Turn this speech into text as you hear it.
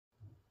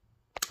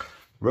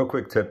Real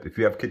quick tip, if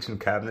you have kitchen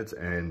cabinets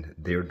and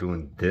they're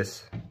doing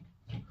this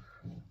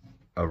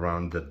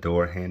around the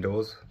door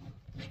handles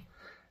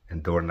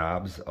and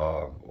doorknobs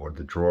or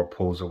the drawer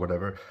pulls or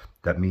whatever,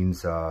 that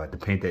means the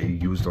paint that you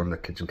used on the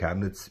kitchen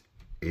cabinets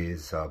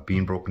is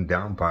being broken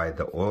down by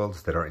the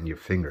oils that are in your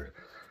finger.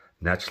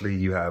 Naturally,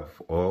 you have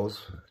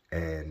oils,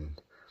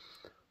 and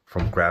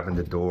from grabbing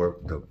the door,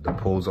 the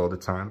pulls all the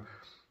time,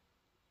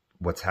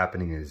 what's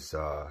happening is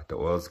the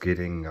oil's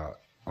getting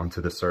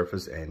onto the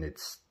surface and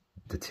it's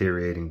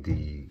deteriorating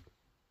the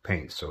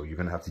paint. So you're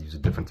gonna have to use a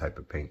different type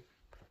of paint.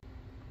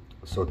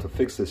 So to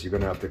fix this, you're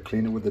gonna have to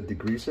clean it with a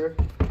degreaser.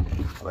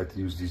 I like to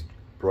use these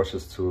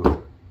brushes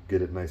to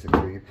get it nice and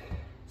clean.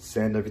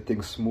 Sand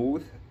everything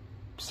smooth.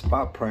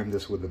 Spot prime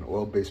this with an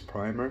oil-based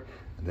primer,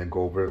 and then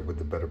go over it with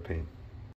the better paint.